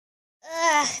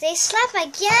They slept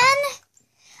again?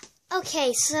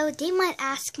 Okay, so they might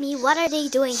ask me, what are they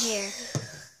doing here?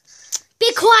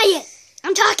 Be quiet!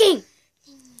 I'm talking!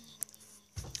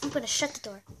 I'm gonna shut the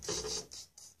door.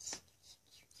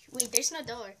 Wait, there's no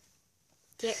door.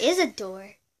 There is a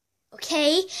door.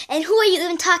 Okay? And who are you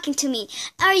even talking to me?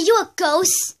 Are you a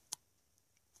ghost?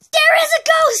 There is a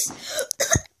ghost!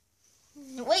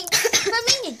 Wait,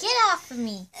 Flamingo, get off of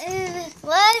me.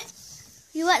 What?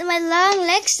 You want my long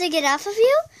legs to get off of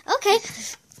you? Okay.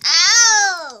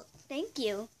 Ow! Thank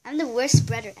you. I'm the worst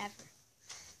brother ever.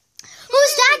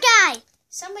 Who's that guy?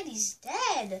 Somebody's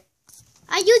dead.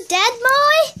 Are you dead,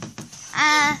 Moy?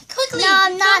 Quickly, no,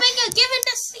 I'm not. Flamingo, give him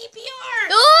the CPR.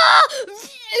 Oh!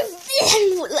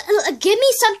 Give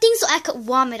me something so I could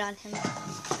vomit on him.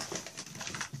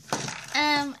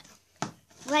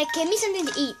 Like, give me something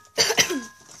to eat.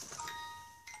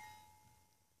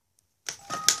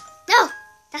 No,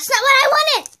 that's not what I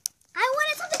wanted. I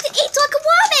wanted something to eat so I could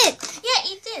vomit. Yeah,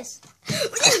 eat this.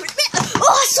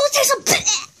 Oh, so there's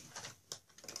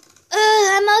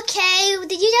I'm okay.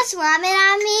 Did you just vomit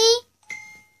on me?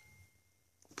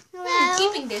 Hello? I'm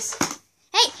keeping this.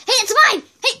 Hey, it's mine.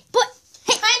 Hey, boy.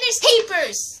 Hey, Finders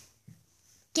keepers.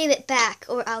 Give it back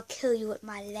or I'll kill you with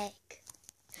my leg.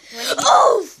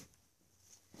 Oh!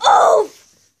 Oh!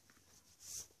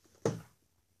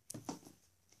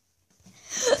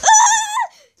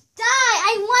 Die!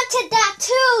 I wanted that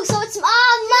too, so it's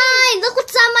all mine. Look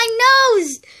what's on my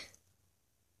nose.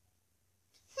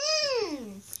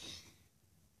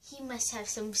 He must have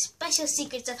some special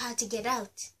secrets of how to get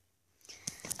out.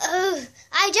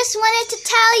 I just wanted to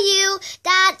tell you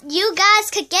that you guys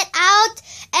could get out,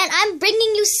 and I'm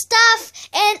bringing you stuff,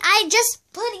 and I just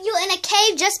put you in a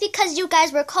cave just because you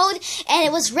guys were cold, and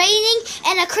it was raining,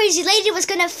 and a crazy lady was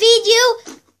gonna feed you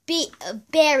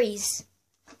berries.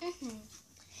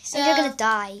 So, and you're gonna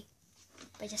die.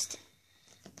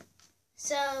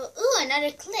 Ooh,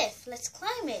 another cliff. Let's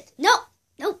climb it. Nope.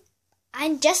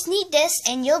 I just need this,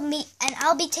 and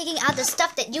I'll be taking out the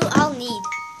stuff that you all need.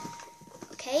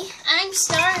 Okay? I'm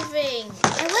starving.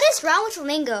 And what is wrong with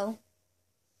Flamingo?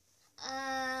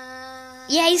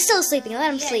 Yeah, he's still sleeping.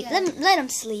 Let him sleep. Yeah. Let him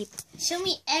sleep. Show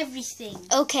me everything.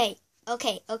 Okay.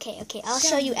 I'll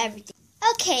show you everything.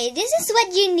 Okay, this is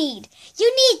what you need. You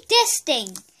need this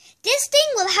thing. This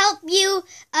thing will help you,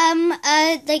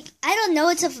 like, I don't know,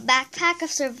 it's a backpack of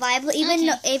survival, even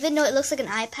though it looks like an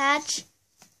eye patch.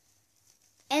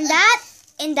 And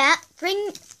that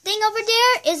ring thing over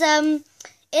there is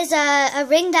a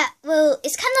ring that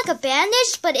it's kind of like a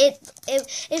bandage, but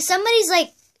if somebody's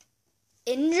like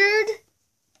injured,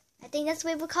 I think that's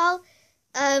what we would call,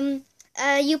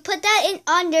 you put that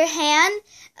on your hand,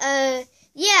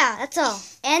 yeah, that's all.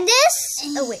 And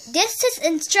this is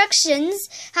instructions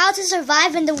how to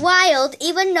survive in the wild,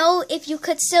 even though if you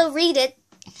could still read it.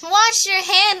 Wash your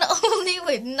hand only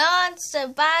with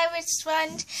non-survivor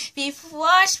sponge.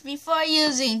 Wash before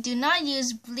using. Do not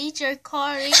use bleach or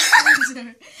chlorine.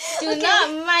 Do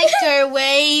not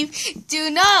microwave. Do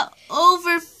not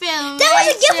overfill. That was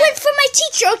a gift for my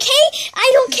teacher, okay?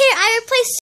 I don't care. I replaced